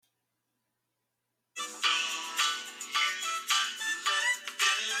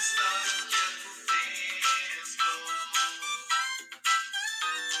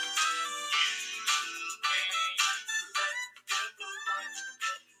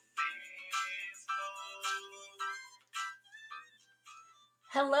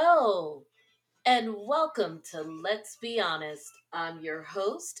Hello, and welcome to Let's Be Honest. I'm your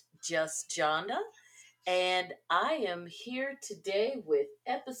host, Just Jonda, and I am here today with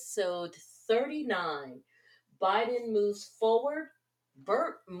episode 39. Biden moves forward,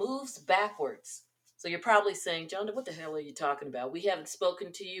 Bert moves backwards. So you're probably saying, Jonda, what the hell are you talking about? We haven't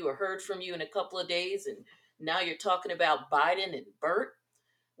spoken to you or heard from you in a couple of days, and now you're talking about Biden and Bert?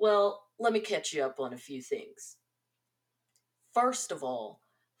 Well, let me catch you up on a few things. First of all,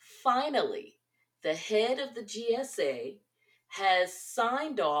 finally, the head of the GSA has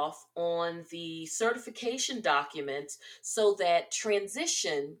signed off on the certification documents so that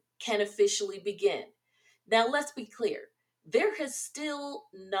transition can officially begin. Now, let's be clear, there has still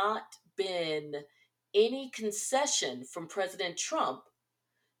not been any concession from President Trump,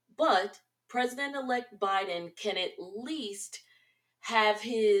 but President elect Biden can at least have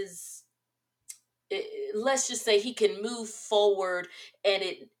his let's just say he can move forward and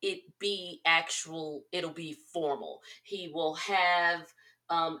it'll be formal. He will have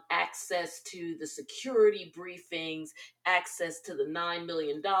access to the security briefings, access to the $9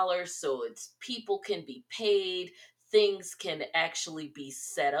 million, so it's people can be paid, things can actually be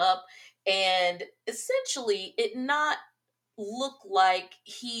set up, and essentially it not look like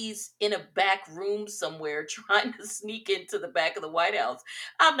he's in a back room somewhere trying to sneak into the back of the White House.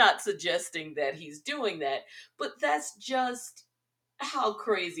 I'm not suggesting that he's doing that, but that's just how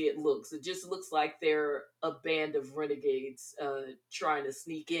crazy it looks. It just looks like they're a band of renegades trying to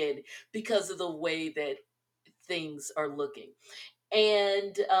sneak in because of the way that things are looking.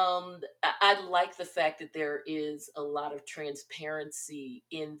 And I like the fact that there is a lot of transparency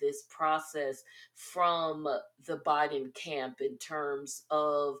in this process from the Biden camp in terms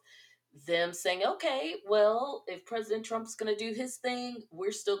of them saying, okay, well, if President Trump's going to do his thing,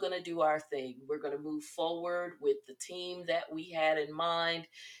 we're still going to do our thing. We're going to move forward with the team that we had in mind,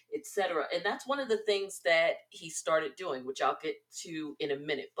 etc. And that's one of the things that he started doing, which I'll get to in a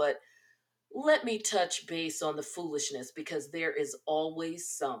minute. But let me touch base on the foolishness because there is always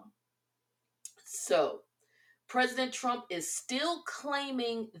some. So, President Trump is still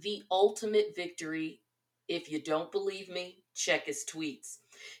claiming the ultimate victory. If you don't believe me, check his tweets.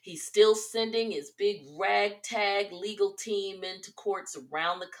 He's still sending his big ragtag legal team into courts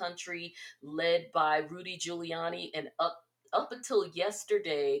around the country, led by Rudy Giuliani, and up until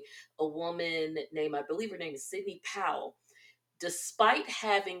yesterday, a woman named, I believe her name is Sidney Powell, despite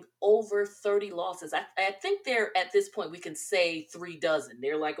having over 30 losses. I think they're at this point, we can say 3 dozen.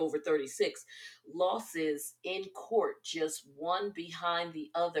 They're like over 36 losses in court, just one behind the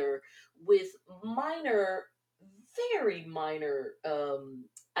other, with minor, very minor,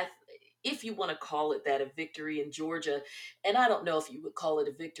 I, if you want to call it that, a victory in Georgia. And I don't know if you would call it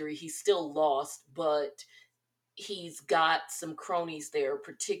a victory. He still lost, but he's got some cronies there,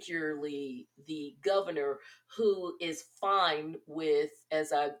 particularly the governor, who is fine with,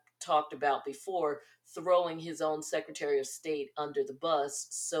 as I talked about before, throwing his own Secretary of State under the bus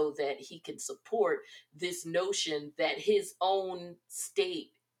so that he can support this notion that his own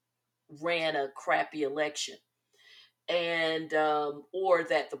state ran a crappy election, and or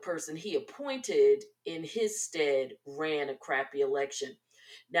that the person he appointed in his stead ran a crappy election.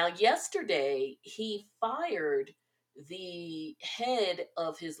 Now, yesterday, he fired the head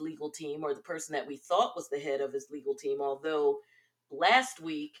of his legal team, or the person that we thought was the head of his legal team, although last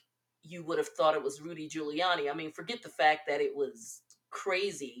week you would have thought it was Rudy Giuliani. I mean, forget the fact that it was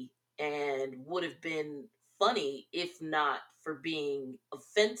crazy and would have been funny if not for being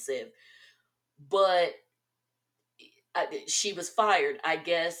offensive. But she was fired. I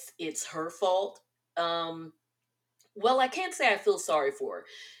guess it's her fault. Um, well, I can't say I feel sorry for her.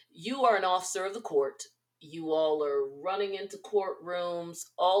 You are an officer of the court. You all are running into courtrooms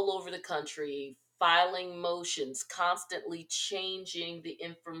all over the country, filing motions, constantly changing the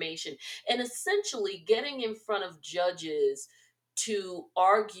information, and essentially getting in front of judges to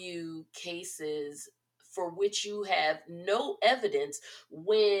argue cases for which you have no evidence,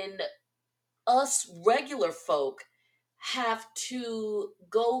 when us regular folk have to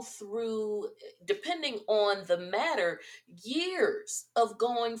go through, depending on the matter, years of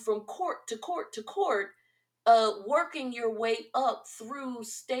going from court to court to court, working your way up through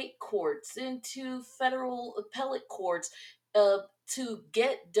state courts into federal appellate courts, to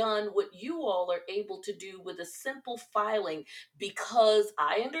get done what you all are able to do with a simple filing, because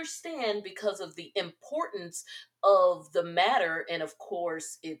I understand, because of the importance of the matter. And of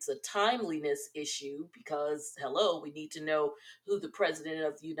course, it's a timeliness issue because, hello, we need to know who the president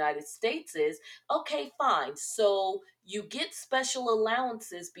of the United States is. Okay, fine. So you get special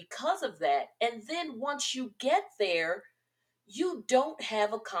allowances because of that. And then once you get there, you don't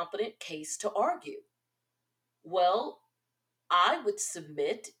have a competent case to argue. Well, I would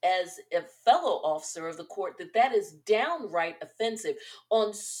submit as a fellow officer of the court that that is downright offensive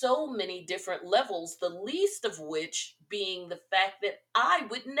on so many different levels, the least of which being the fact that I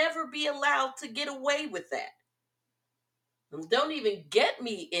would never be allowed to get away with that. Don't even get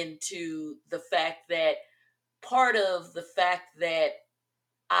me into the fact that part of the fact that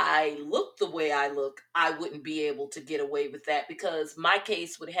I look the way I look, I wouldn't be able to get away with that because my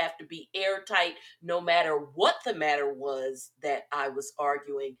case would have to be airtight no matter what the matter was that I was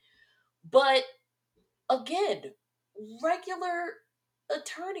arguing. But again, regular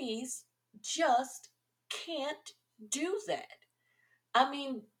attorneys just can't do that. I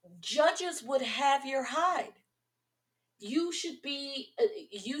mean, judges would have your hide. You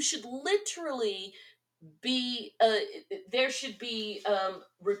should literally be there should be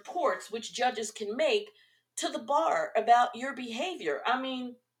reports which judges can make to the bar about your behavior. I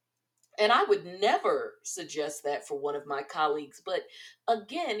mean, and I would never suggest that for one of my colleagues, but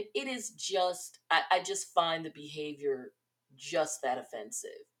again, it is just I just find the behavior just that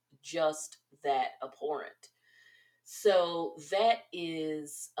offensive, just that abhorrent. So that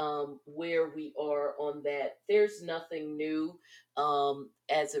is where we are on that. There's nothing new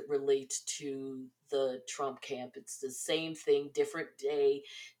as it relates to the Trump camp. It's the same thing, different day.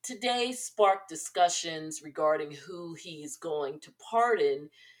 Today sparked discussions regarding who he's going to pardon,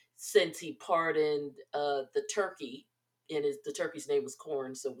 since he pardoned the turkey. And the turkey's name was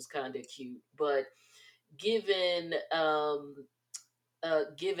Corn, so it was kind of cute. But given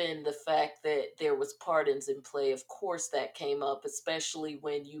given the fact that there was pardons in play, of course that came up, especially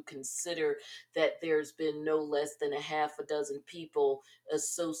when you consider that there's been no less than a half a dozen people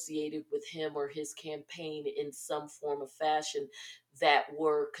associated with him or his campaign in some form of fashion that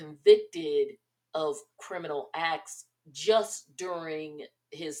were convicted of criminal acts just during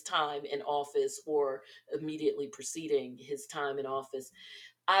his time in office or immediately preceding his time in office.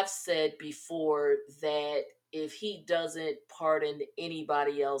 I've said before that if he doesn't pardon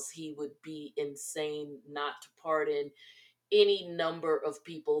anybody else, he would be insane not to pardon any number of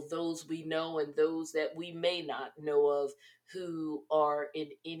people, those we know and those that we may not know of, who are in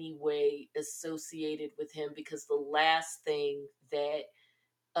any way associated with him. Because the last thing that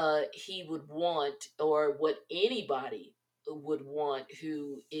he would want, or what anybody would want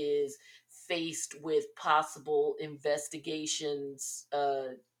who is faced with possible investigations,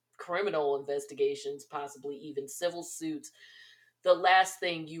 criminal investigations, possibly even civil suits, the last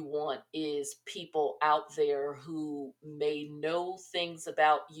thing you want is people out there who may know things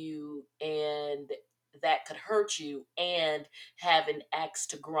about you and that could hurt you and have an axe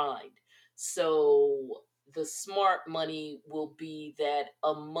to grind. So the smart money will be that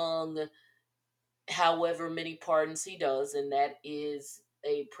among however many pardons he does, and that is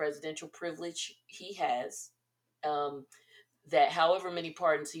a presidential privilege he has, um, that however many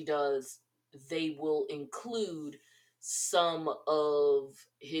pardons he does, they will include some of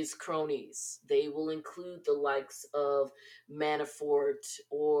his cronies. They will include the likes of Manafort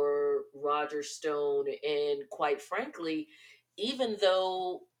or Roger Stone. And quite frankly, even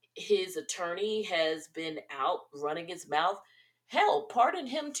though his attorney has been out running his mouth, hell, pardon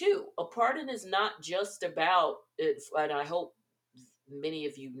him too. A pardon is not just about it, and I hope many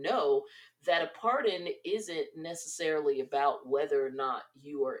of you know that a pardon isn't necessarily about whether or not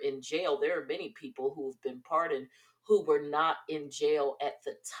you are in jail. There are many people who have been pardoned who were not in jail at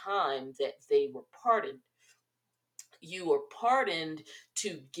the time that they were pardoned. You are pardoned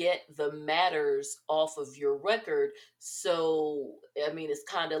to get the matters off of your record. So, I mean, it's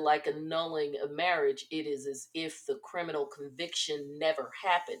kind of like annulling a marriage. It is as if the criminal conviction never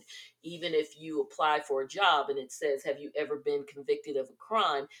happened. Even if you apply for a job and it says, have you ever been convicted of a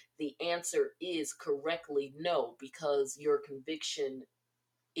crime? The answer is correctly no, because your conviction,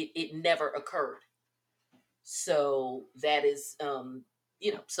 it never occurred. So that is,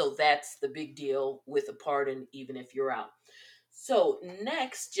 so that's the big deal with a pardon, even if you're out. So,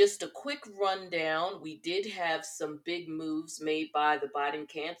 next, just a quick rundown. We did have some big moves made by the Biden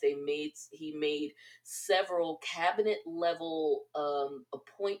camp. He made several cabinet level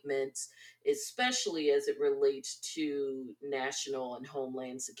appointments, especially as it relates to national and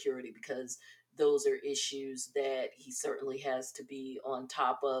homeland security, because those are issues that he certainly has to be on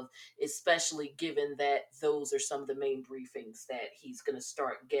top of, especially given that those are some of the main briefings that he's going to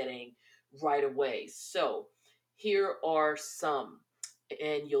start getting right away. So, here are some,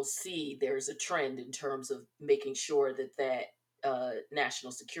 and you'll see there's a trend in terms of making sure that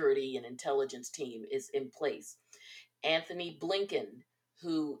national security and intelligence team is in place. Anthony Blinken,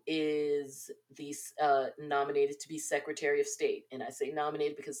 who is the nominated to be Secretary of State. And I say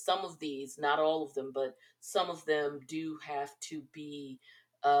nominated because some of these, not all of them, but some of them do have to be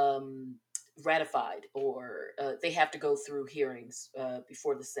um, ratified, or they have to go through hearings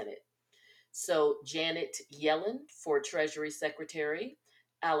before the Senate. So Janet Yellen for Treasury Secretary,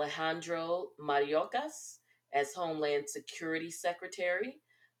 Alejandro Mayorkas as Homeland Security Secretary,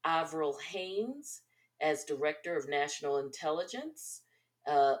 Avril Haines as Director of National Intelligence,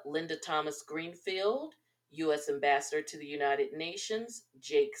 Linda Thomas Greenfield, U.S. Ambassador to the United Nations,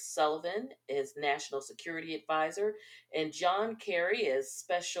 Jake Sullivan as National Security Advisor, and John Kerry as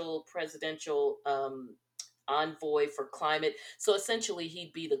Special Presidential Envoy for Climate. So essentially,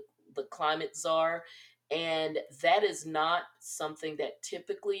 he'd be the climate czar. And that is not something that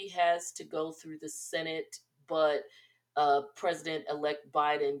typically has to go through the Senate, but President elect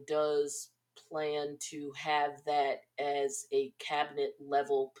Biden does plan to have that as a cabinet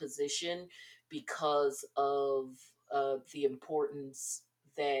level position because of the importance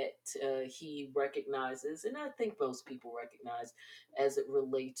that he recognizes, and I think most people recognize, as it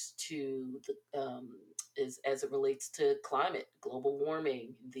relates to as it relates to climate, global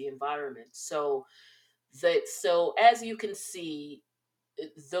warming, the environment. So as you can see,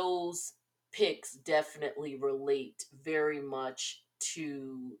 those picks definitely relate very much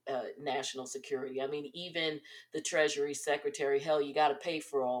to national security. I mean, even the Treasury Secretary, hell, you got to pay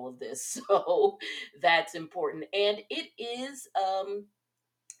for all of this, so that's important, and it is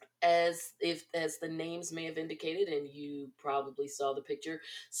as the names may have indicated, and you probably saw the picture,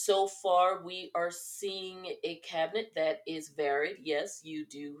 so far we are seeing a cabinet that is varied. Yes, you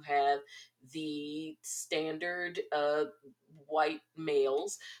do have the standard white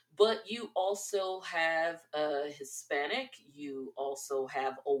males, but you also have Hispanic, you also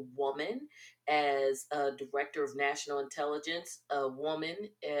have a woman as a director of national intelligence, a woman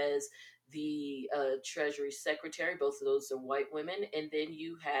as the Treasury Secretary. Both of those are white women. And then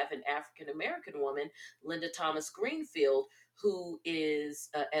you have an African American woman, Linda Thomas Greenfield, who is,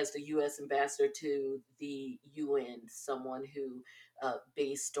 as the U.S. ambassador to the UN, someone who,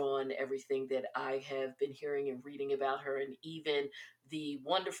 based on everything that I have been hearing and reading about her, and even the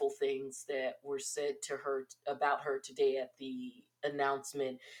wonderful things that were said to her about her today at the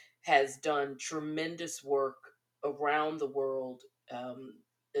announcement, has done tremendous work around the world,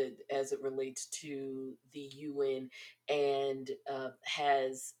 as it relates to the UN, and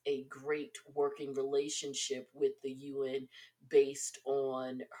has a great working relationship with the UN based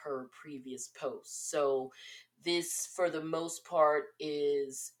on her previous posts. So, this, for the most part,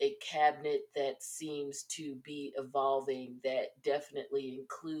 is a cabinet that seems to be evolving, that definitely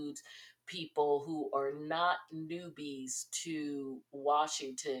includes people who are not newbies to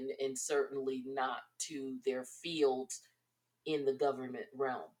Washington, and certainly not to their fields in the government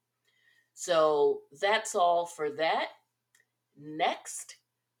realm. So that's all for that. Next,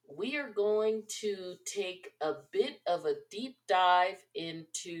 we are going to take a bit of a deep dive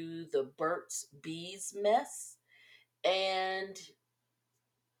into the Burt's Bees mess, and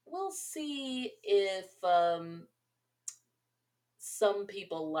we'll see if some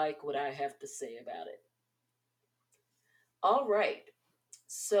people like what I have to say about it. All right.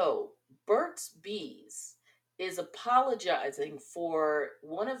 So, Burt's Bees is apologizing for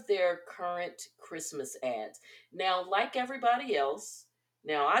one of their current Christmas ads. Now, like everybody else,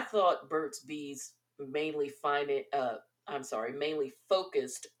 now I thought Burt's Bees mainly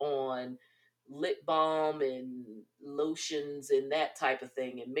focused on lip balm and lotions and that type of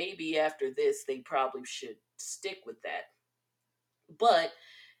thing. And maybe after this, they probably should stick with that. But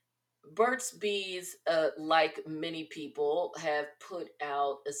Burt's Bees, like many people, have put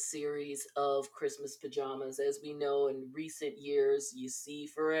out a series of Christmas pajamas. As we know, in recent years, you see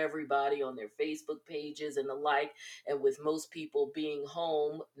for everybody on their Facebook pages and the like. And with most people being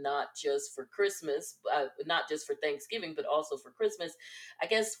home, not just for Christmas, not just for Thanksgiving, but also for Christmas, I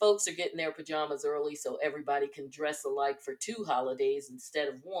guess folks are getting their pajamas early so everybody can dress alike for two holidays instead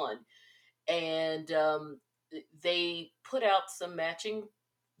of one. And they put out some matching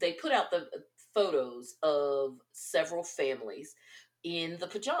they put out the photos of several families in the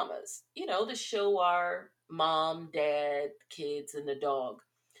pajamas, to show our mom, dad, kids, and the dog.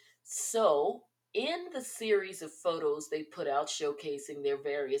 So, in the series of photos they put out showcasing their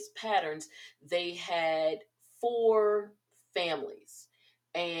various patterns, they had four families,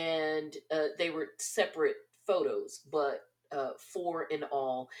 and they were separate photos, but four in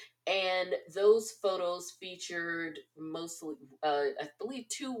all. And those photos featured mostly, I believe,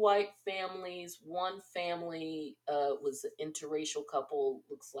 two white families. One family was an interracial couple,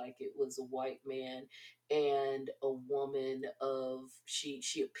 looks like it was a white man and a woman of she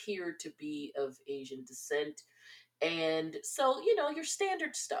appeared to be of Asian descent. And so, your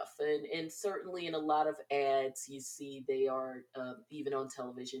standard stuff. And certainly in a lot of ads, you see they are, even on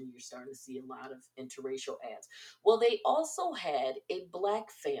television, you're starting to see a lot of interracial ads. Well, they also had a black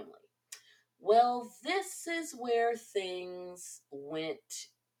family. Well, this is where things went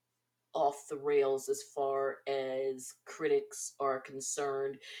off the rails as far as critics are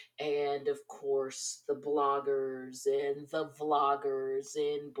concerned, and of course the bloggers and the vloggers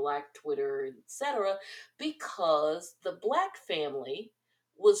in Black Twitter, etc., because the black family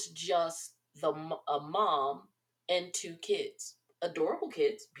was just a mom and two kids, adorable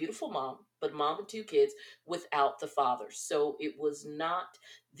kids, beautiful mom, but mom and two kids without the father. So it was not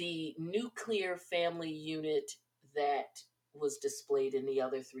the nuclear family unit that was displayed in the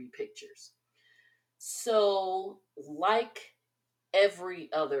other three pictures. So, like every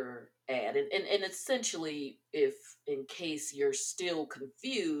other ad, and essentially, if in case you're still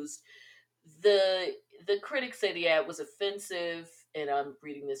confused, the the critics say the ad was offensive, and I'm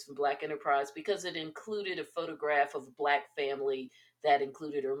reading this from Black Enterprise, because it included a photograph of a black family that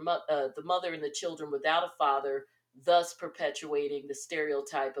included the mother and the children without a father, thus perpetuating the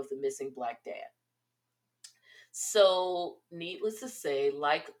stereotype of the missing black dad. So, needless to say,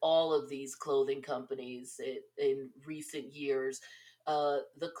 like all of these clothing companies in recent years,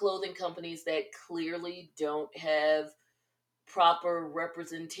 the clothing companies that clearly don't have proper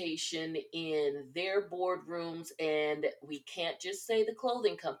representation in their boardrooms, and we can't just say the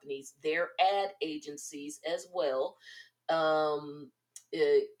clothing companies, their ad agencies as well, um,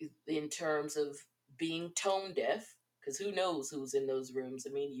 in terms of being tone deaf, because who knows who's in those rooms?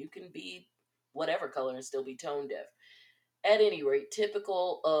 I mean, you can be whatever color and still be tone deaf. At any rate,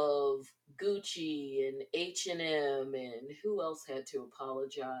 typical of Gucci and H&M, and who else had to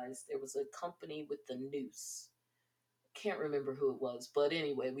apologize? There was a company with the noose. Can't remember who it was, but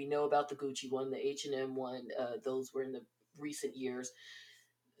anyway, we know about the Gucci one, the H&M one. Those were in the recent years.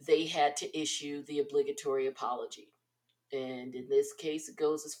 They had to issue the obligatory apology. And in this case, it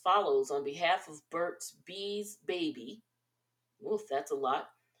goes as follows: on behalf of Burt's Bees Baby, oof, that's a lot.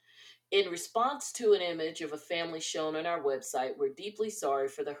 In response to an image of a family shown on our website, we're deeply sorry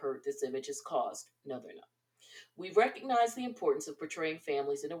for the hurt this image has caused. No, they're not. We recognize the importance of portraying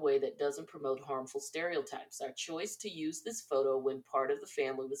families in a way that doesn't promote harmful stereotypes. Our choice to use this photo when part of the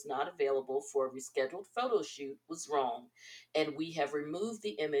family was not available for a rescheduled photo shoot was wrong, and we have removed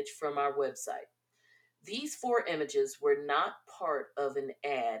the image from our website. These four images were not part of an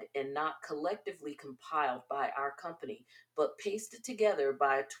ad and not collectively compiled by our company, but pasted together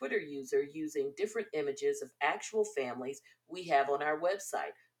by a Twitter user using different images of actual families we have on our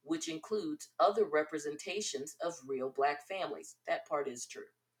website, which includes other representations of real black families. That part is true.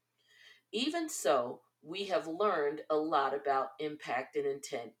 Even so, we have learned a lot about impact and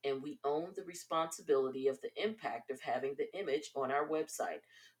intent, and we own the responsibility of the impact of having the image on our website.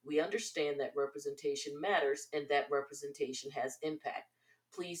 We understand that representation matters and that representation has impact.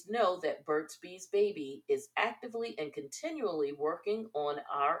 Please know that Burt's Bees Baby is actively and continually working on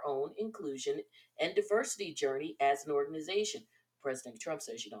our own inclusion and diversity journey as an organization. President Trump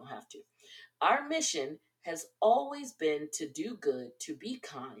says you don't have to. Our mission has always been to do good, to be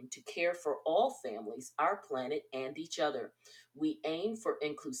kind, to care for all families, our planet, and each other. We aim for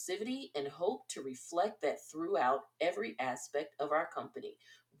inclusivity and hope to reflect that throughout every aspect of our company.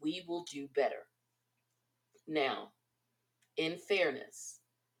 We will do better. Now, in fairness,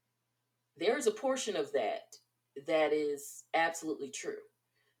 there is a portion of that that is absolutely true.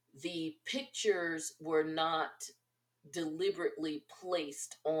 The pictures were not deliberately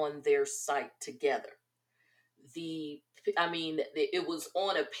placed on their site together. the I mean, it was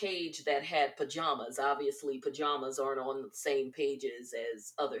on a page that had pajamas. Obviously, pajamas aren't on the same pages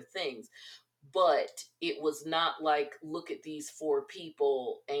as other things, but it was not like, look at these four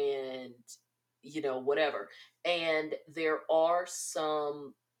people and, whatever. And there are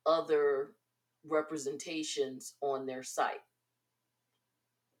some other representations on their site.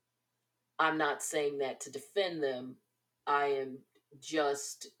 I'm not saying that to defend them. I am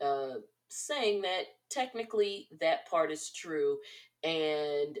just saying that technically that part is true.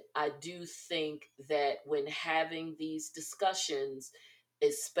 And I do think that when having these discussions,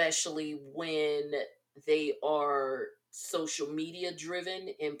 especially when they are social media driven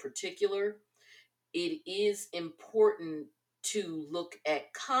in particular, it is important to look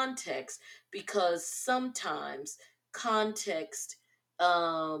at context, because sometimes context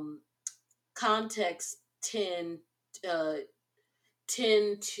um, context uh,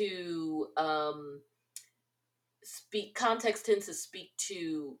 tend to speak context tends to speak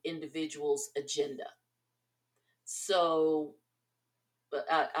to individuals agenda. So, but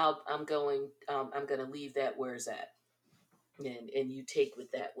I'm going to leave that where it's at, and you take with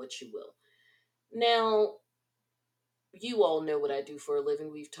that what you will. Now, you all know what I do for a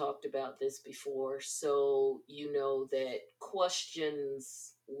living. We've talked about this before, so you know that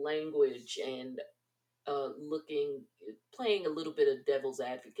questions, language, and looking, playing a little bit of devil's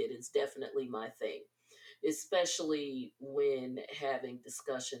advocate is definitely my thing, especially when having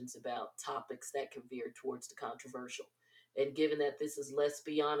discussions about topics that can veer towards the controversial. And given that this is Let's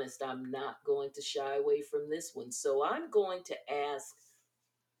Be Honest, I'm not going to shy away from this one. So I'm going to ask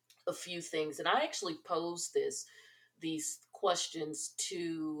a few things, and I actually posed these questions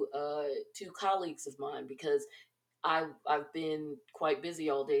to colleagues of mine because I've been quite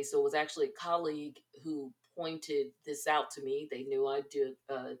busy all day. So it was actually a colleague who pointed this out to me. They knew I do.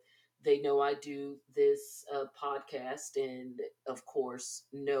 They know I do this podcast, and of course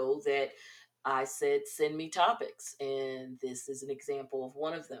know that I said send me topics, and this is an example of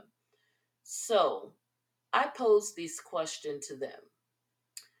one of them. So I posed this question to them: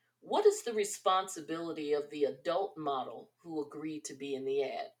 what is the responsibility of the adult model who agreed to be in the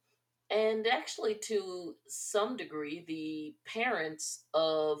ad? And actually, to some degree, the parents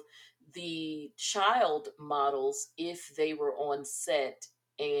of the child models, if they were on set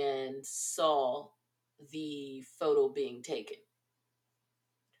and saw the photo being taken.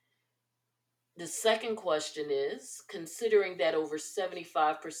 The second question is, considering that over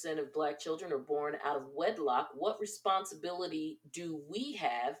 75% of Black children are born out of wedlock, what responsibility do we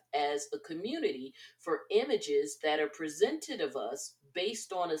have as a community for images that are presented of us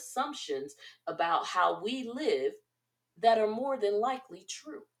based on assumptions about how we live that are more than likely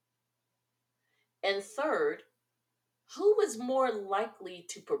true? And third, who is more likely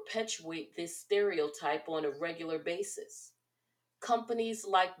to perpetuate this stereotype on a regular basis? Companies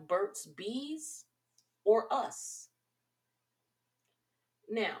like Burt's Bees or us?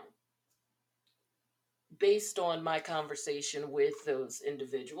 Now, based on my conversation with those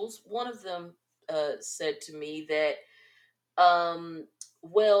individuals, one of them said to me that, um,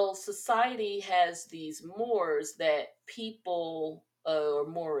 well, society has these mores that people, or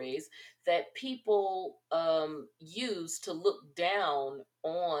mores, that people use to look down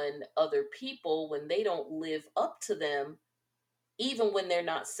on other people when they don't live up to them, even when they're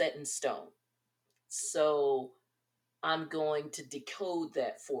not set in stone. So I'm going to decode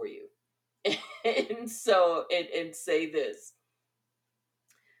that for you. And say this: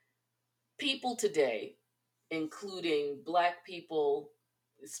 people today, including Black people,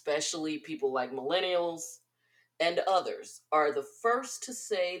 especially people like millennials and others, are the first to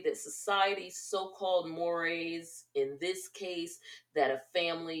say that society's so-called mores, in this case that a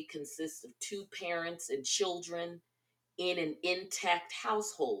family consists of two parents and children in an intact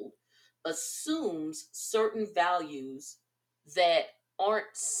household, assumes certain values that aren't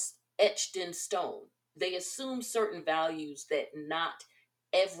etched in stone. They assume certain values that not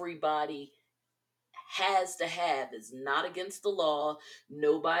everybody has to have. It's not against the law.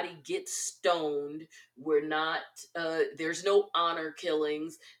 Nobody gets stoned. We're not, there's no honor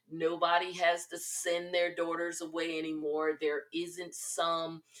killings. Nobody has to send their daughters away anymore. There isn't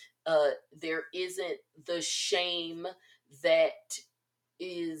the shame that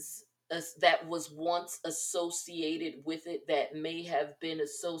is that was once associated with it, that may have been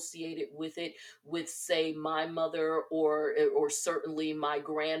associated with it, with, say, my mother, or certainly my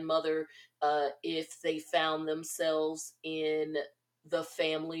grandmother, if they found themselves in the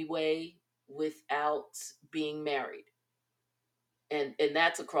family way without being married. And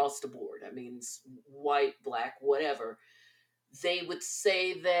that's across the board. I mean, white, Black, whatever. They would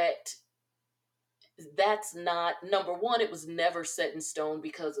say that that's not, number one, it was never set in stone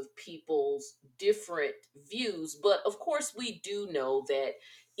because of people's different views. But of course, we do know that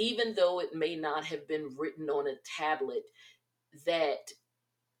even though it may not have been written on a tablet, that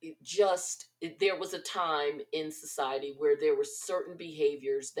there was a time in society where there were certain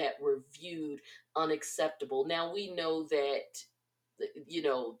behaviors that were viewed unacceptable. Now we know that, you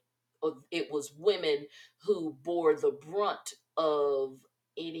know, it was women who bore the brunt of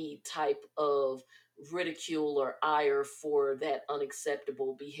any type of ridicule or ire for that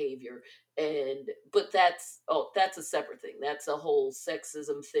unacceptable behavior. And but that's a separate thing. That's a whole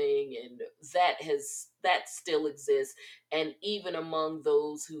sexism thing, and that still exists. And even among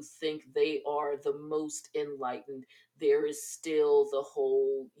those who think they are the most enlightened, there is still the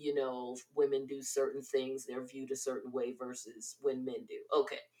whole, women do certain things, they're viewed a certain way versus when men do.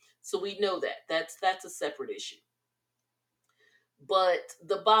 Okay. So we know that's a separate issue. But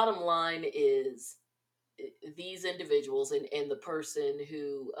the bottom line is, these individuals, and the person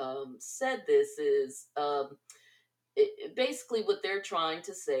who said this is, basically what they're trying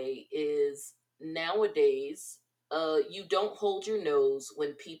to say is nowadays, you don't hold your nose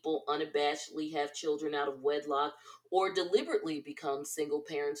when people unabashedly have children out of wedlock or deliberately become single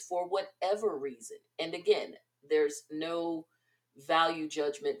parents for whatever reason. And again, there's no value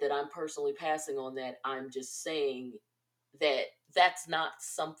judgment that I'm personally passing on that. I'm just saying that that's not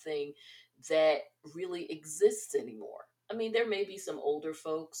something that really exists anymore. I mean, there may be some older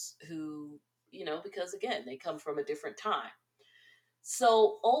folks who, because again, they come from a different time.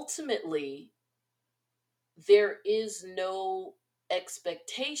 So ultimately, there is no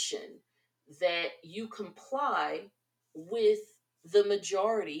expectation that you comply with the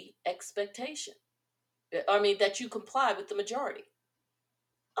majority expectation. I mean, that you comply with the majority.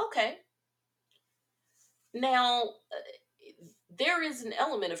 Okay. Now, there is an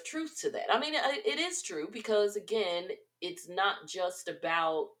element of truth to that. I mean, it is true because, again, it's not just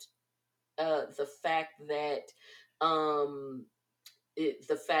about the fact that um,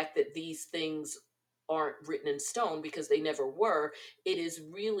 the fact that these things aren't written in stone because they never were. It is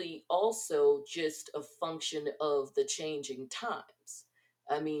really also just a function of the changing times.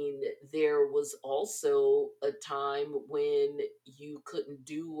 I mean, there was also a time when you couldn't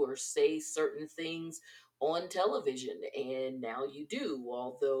do or say certain things on television, and now you do,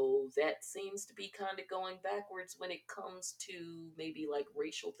 although that seems to be kind of going backwards when it comes to maybe like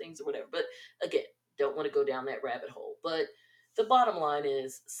racial things or whatever. But again, don't want to go down that rabbit hole. But the bottom line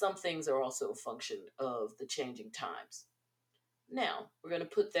is some things are also a function of the changing times. Now, we're going to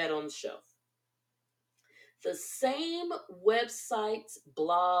put that on the shelf. The same websites,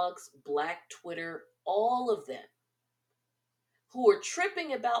 blogs, Black Twitter, all of them who are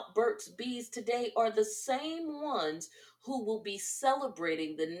tripping about Burt's Bees today are the same ones who will be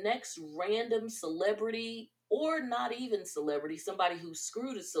celebrating the next random celebrity or not even celebrity, somebody who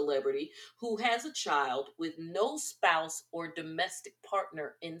screwed a celebrity who has a child with no spouse or domestic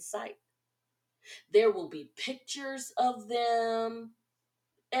partner in sight. There will be pictures of them,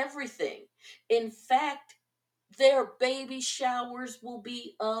 everything. In fact, their baby showers will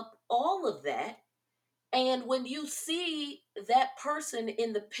be up, all of that. And when you see that person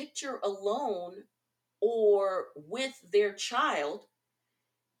in the picture alone or with their child,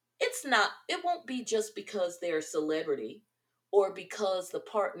 it won't be just because they're a celebrity or because the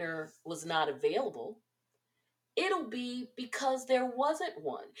partner was not available. It'll be because there wasn't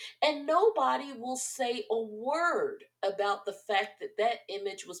one. And nobody will say a word about the fact that that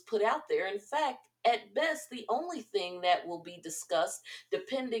image was put out there. In fact, at best, the only thing that will be discussed,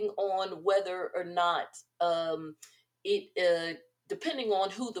 depending on whether or not it, depending on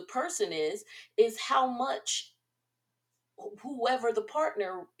who the person is how much whoever the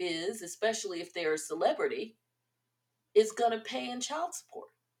partner is, especially if they're a celebrity, is going to pay in child support.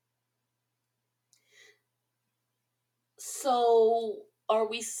 So, are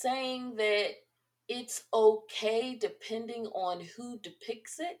we saying that it's okay depending on who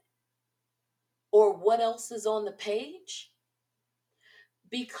depicts it or what else is on the page?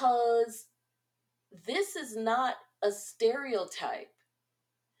 Because this is not a stereotype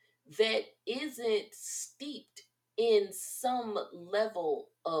that isn't steeped in some level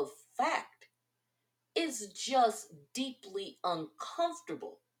of fact. It's just deeply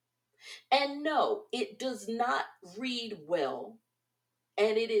uncomfortable. And no, it does not read well,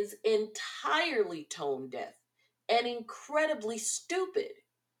 and it is entirely tone deaf and incredibly stupid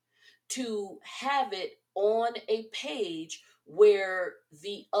to have it on a page where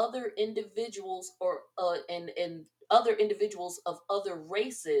the other individuals or and other individuals of other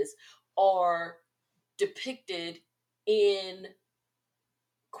races are depicted in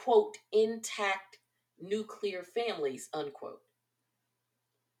quote intact nuclear families unquote.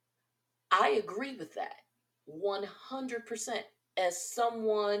 I agree with that 100%. As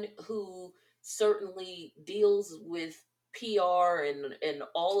someone who certainly deals with PR and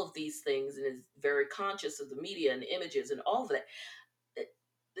all of these things and is very conscious of the media and images and all of that,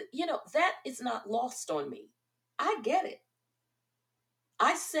 that is not lost on me. I get it.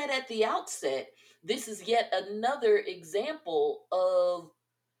 I said at the outset, this is yet another example of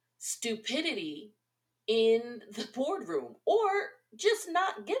stupidity in the boardroom or just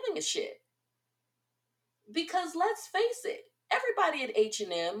not giving a shit. Because let's face it, everybody at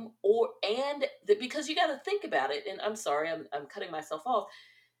H&M because you got to think about it, and I'm sorry, I'm cutting myself off,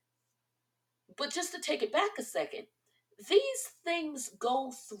 but just to take it back a second, these things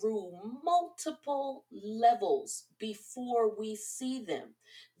go through multiple levels before we see them.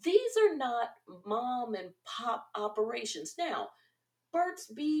 These are not mom and pop operations. Now, Burt's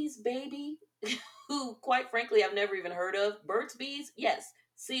Bees baby, who quite frankly I've never even heard of, Burt's Bees, yes,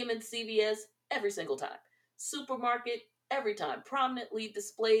 see him in CVS every single time. supermarket, every time, prominently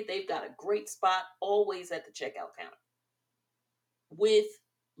displayed. They've got a great spot always at the checkout counter with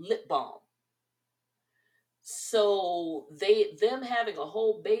lip balm. So them having a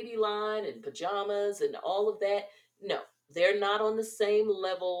whole baby line and pajamas and all of that, no, they're not on the same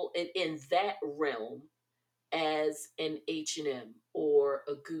level in that realm as an H&M or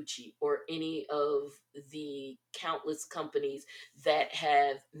a Gucci or any of the countless companies that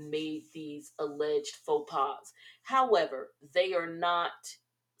have made these alleged faux pas. However, they are not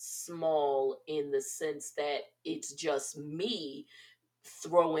small in the sense that it's just me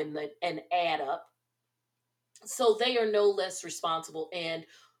throwing an ad up. So they are no less responsible, and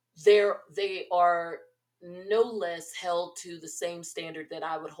they are no less held to the same standard that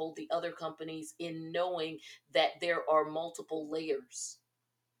I would hold the other companies, in knowing that there are multiple layers,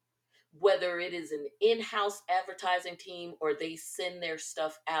 whether it is an in-house advertising team or they send their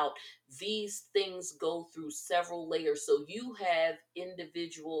stuff out. These things go through several layers. So you have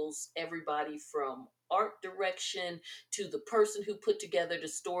individuals, everybody from art direction to the person who put together the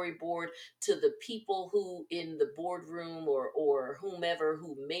storyboard to the people who in the boardroom or whomever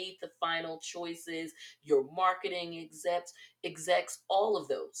who made the final choices, your marketing execs, all of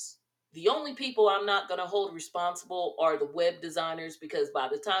those. The only people I'm not going to hold responsible are the web designers, because by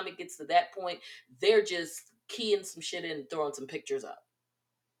the time it gets to that point, they're just keying some shit in and throwing some pictures up.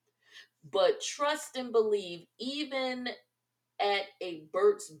 But trust and believe, even at a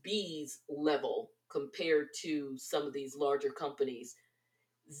Burt's Bees level compared to some of these larger companies,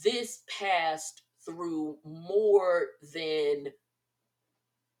 this passed through more than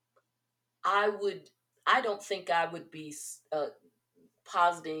I would. I don't think I would be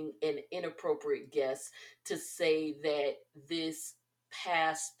positing an inappropriate guess to say that this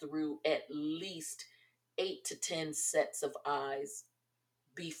passed through at least 8 to 10 sets of eyes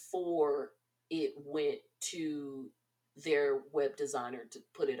before it went to their web designer to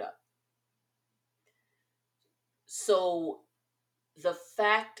put it up. So the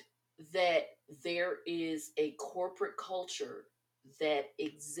fact that there is a corporate culture that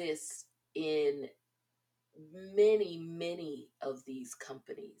exists in many of these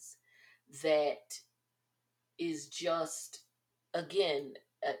companies that is just, again,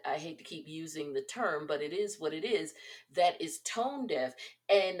 I hate to keep using the term, but it is what it is, that is tone deaf,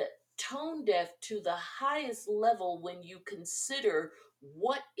 and tone deaf to the highest level when you consider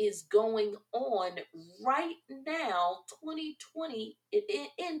what is going on right now, 2020,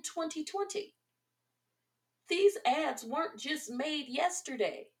 in 2020. These ads weren't just made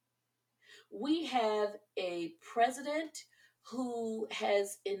yesterday. We have a president who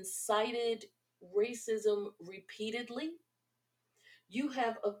has incited racism repeatedly. You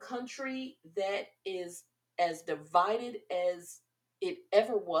have a country that is as divided as it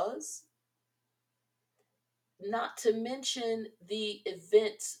ever was, not to mention the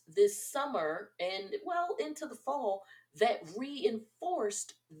events this summer and, well, into the fall that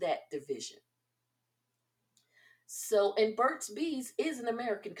reinforced that division. So, and Burt's Bees is an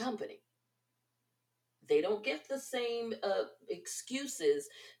American company. They don't get the same excuses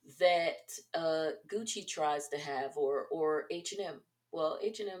that Gucci tries to have, or H&M. Well,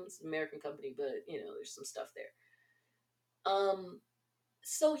 H&M's an American company, but there's some stuff there.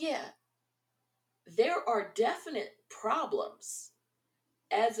 So yeah, there are definite problems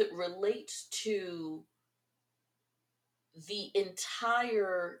as it relates to the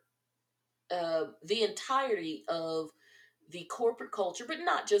entire the entirety of the corporate culture, but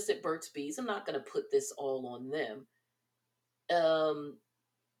not just at Burt's Bees. I'm not going to put this all on them. Um,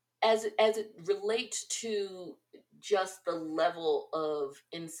 as it relates to just the level of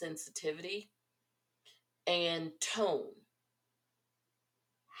insensitivity and tone.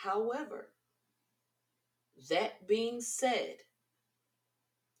 However, that being said,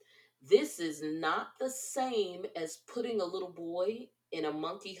 this is not the same as putting a little boy in a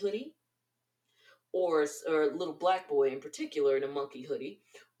monkey hoodie, or a little black boy in particular in a monkey hoodie,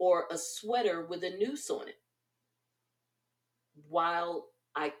 or a sweater with a noose on it. While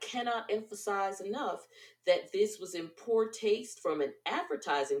I cannot emphasize enough that this was in poor taste from an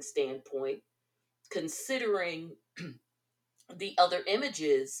advertising standpoint, considering the other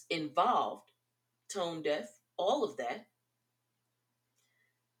images involved, tone deaf, all of that,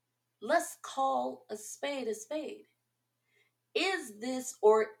 let's call a spade a spade. Is this,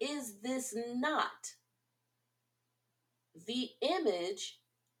 or is this not, the image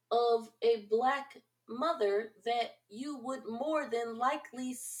of a black mother that you would more than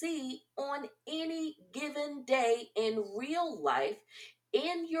likely see on any given day in real life,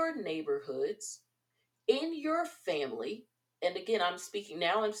 in your neighborhoods, in your family? And again, I'm speaking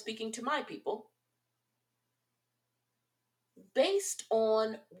to my people. based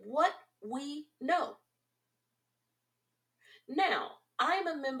on what we know. Now, I'm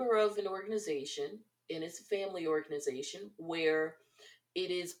a member of an organization, and it's a family organization where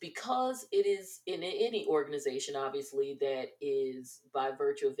it is, because it is in any organization, obviously, that is by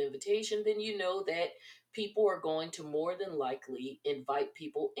virtue of invitation, then you know that people are going to more than likely invite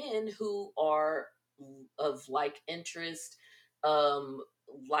people in who are of like interest, um,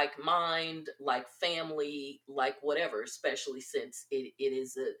 like mind, like family, like whatever, especially since it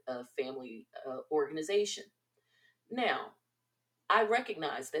is a family organization. Now, I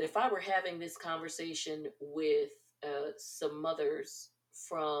recognize that if I were having this conversation with some mothers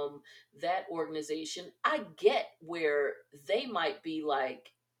from that organization, I get where they might be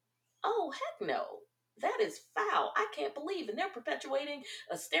like, oh, heck no. That is foul. I can't believe. And they're perpetuating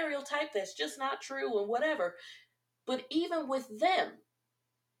a stereotype that's just not true and whatever. But even with them,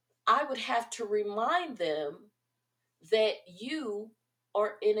 I would have to remind them that you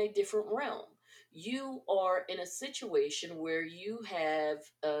are in a different realm. You are in a situation where you have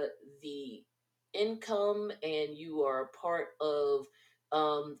the income and you are a part of,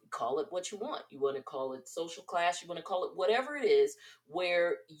 call it what you want. You want to call it social class, you want to call it whatever it is,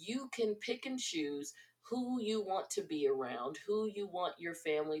 where you can pick and choose who you want to be around, who you want your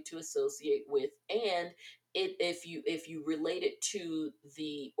family to associate with, and if you relate it to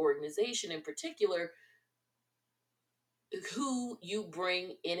the organization in particular, who you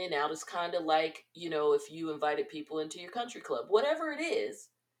bring in and out is kind of like, if you invited people into your country club, whatever it is.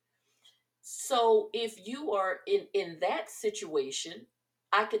 So if you are in that situation,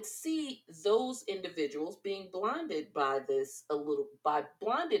 I could see those individuals being blinded by this a little, by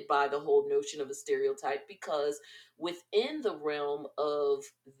blinded by the whole notion of a stereotype, because within the realm of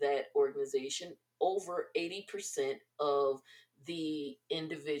that organization, over 80% of the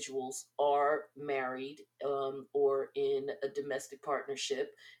individuals are married, or in a domestic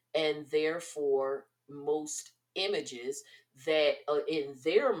partnership, and therefore most images that in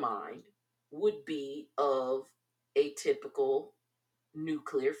their mind would be of a typical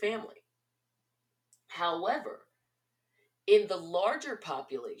nuclear family. However, in the larger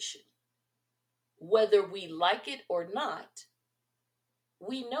population, whether we like it or not,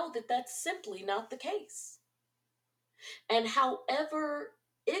 we know that that's simply not the case. And however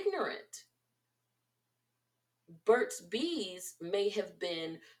ignorant Burt's Bees may have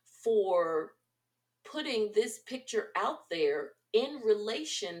been for putting this picture out there in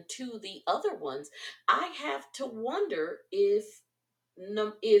relation to the other ones, I have to wonder if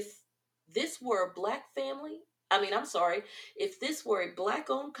this were a black family. I mean, I'm sorry, if this were a black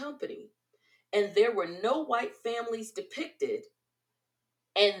owned company and there were no white families depicted,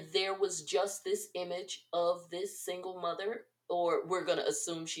 and there was just this image of this single mother, or we're going to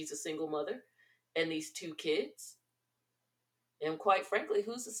assume she's a single mother, and these two kids, and quite frankly,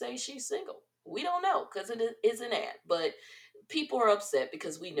 who's to say she's single? We don't know because it is an ad. But people are upset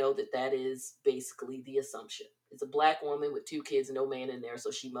because we know that that is basically the assumption. It's a black woman with two kids, no man in there,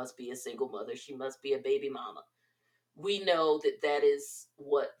 so she must be a single mother. She must be a baby mama. We know that that is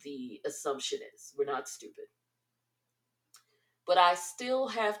what the assumption is. We're not stupid. But I still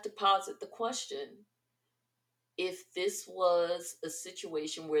have to posit the question, if this was a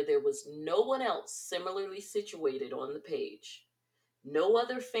situation where there was no one else similarly situated on the page, no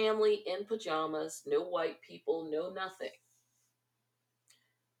other family in pajamas, no white people, no nothing,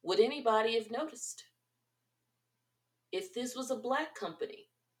 would anybody have noticed? If this was a black company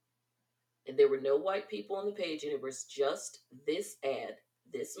and there were no white people on the page and it was just this ad,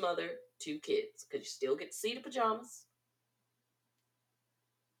 this mother, two kids, could you still get to see the pajamas?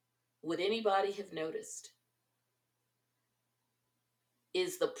 Would anybody have noticed?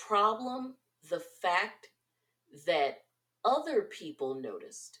 Is the problem the fact that other people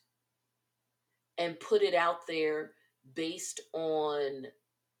noticed and put it out there based on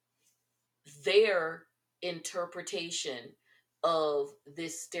their interpretation of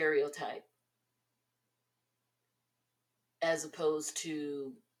this stereotype, as opposed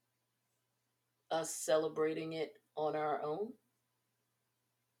to us celebrating it on our own?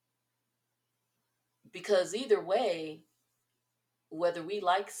 Because either way, whether we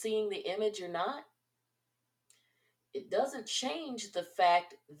like seeing the image or not, it doesn't change the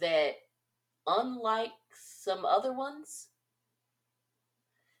fact that, unlike some other ones,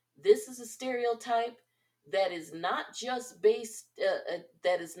 this is a stereotype that is not just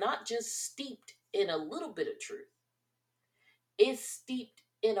that is not just steeped in a little bit of truth. It's steeped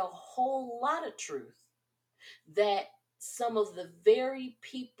in a whole lot of truth that some of the very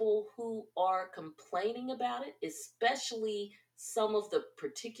people who are complaining about it, especially some of the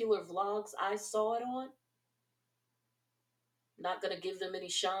particular vlogs I saw it on, not going to give them any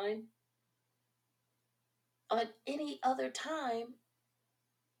shine. At any other time,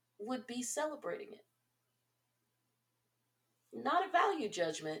 would be celebrating it. Not a value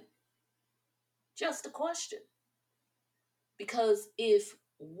judgment, just a question. Because if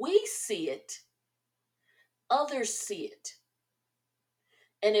we see it, others see it.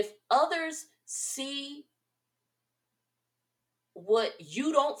 And if others see what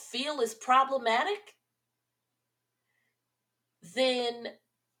you don't feel is problematic, then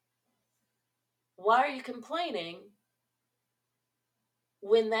why are you complaining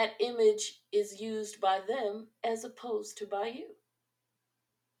when that image is used by them as opposed to by you?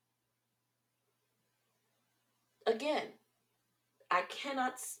 Again, I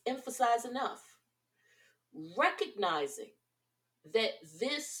cannot emphasize enough recognizing that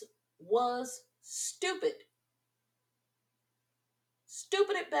this was stupid.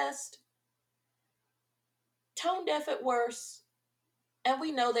 Stupid at best, tone deaf at worst, and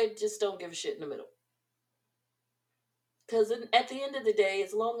we know they just don't give a shit in the middle. Because at the end of the day,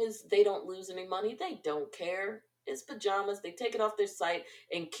 as long as they don't lose any money, they don't care. It's pajamas. They take it off their site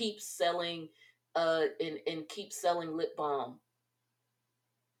and keep selling, and keep selling lip balm.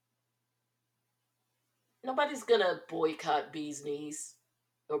 Nobody's gonna boycott Bee's Knees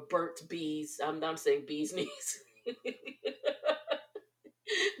or Burt's Bees. I'm saying Bee's Knees.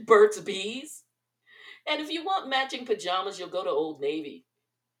 Burt's Bees. And if you want matching pajamas, you'll go to Old Navy.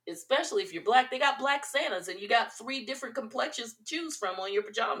 Especially if you're black, they got black Santas and you got 3 different complexions to choose from on your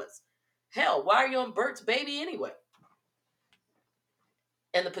pajamas. Hell, why are you on Burt's Baby anyway?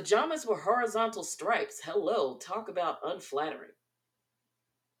 And the pajamas were horizontal stripes. Hello, talk about unflattering.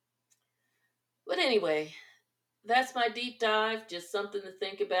 But anyway, that's my deep dive. Just something to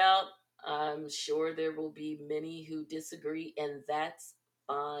think about. I'm sure there will be many who disagree, and that's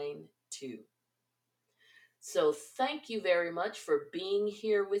fine too. So thank you very much for being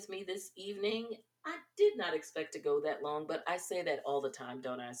here with me this evening. I did not expect to go that long, but I say that all the time,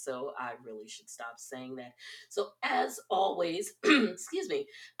 don't I? So I really should stop saying that. So as always, excuse me,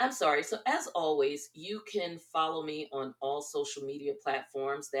 I'm sorry. So as always, you can follow me on all social media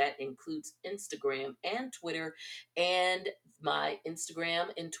platforms. That includes Instagram and Twitter. And my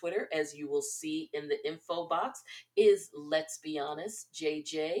Instagram and Twitter, as you will see in the info box, is Let's Be Honest,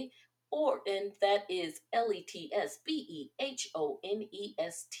 JJ, and that is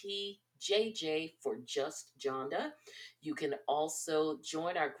LETSBEHONESTJJ for Just Jonda. You can also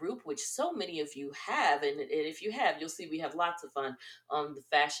join our group, which so many of you have, and if you have, you'll see we have lots of fun on the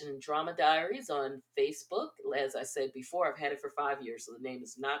Fashion and Drama Diaries on Facebook. As I said before, I've had it for 5 years, so the name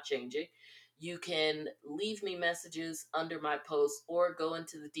is not changing. You can leave me messages under my posts or go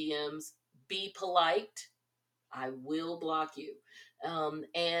into the DMs. Be polite. I will block you.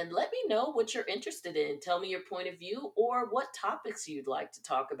 And let me know what you're interested in. Tell me your point of view or what topics you'd like to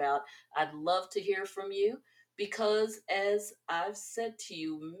talk about. I'd love to hear from you because, as I've said to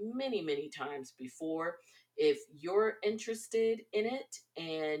you many, many times before, if you're interested in it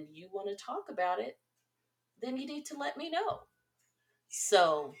and you want to talk about it, then you need to let me know.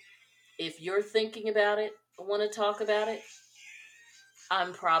 So, if you're thinking about it, want to talk about it,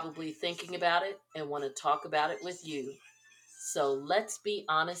 I'm probably thinking about it and want to talk about it with you. So let's be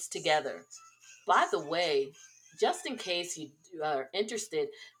honest together. By the way, just in case you are interested,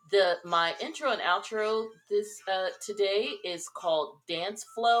 my intro and outro this today is called Dance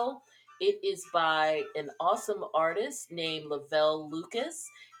Flow. It is by an awesome artist named Lavelle Lucas,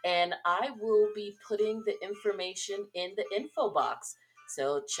 and I will be putting the information in the info box.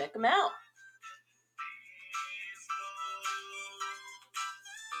 So check them out.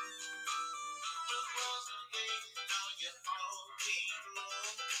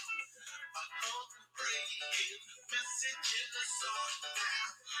 Message in the song now.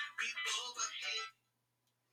 People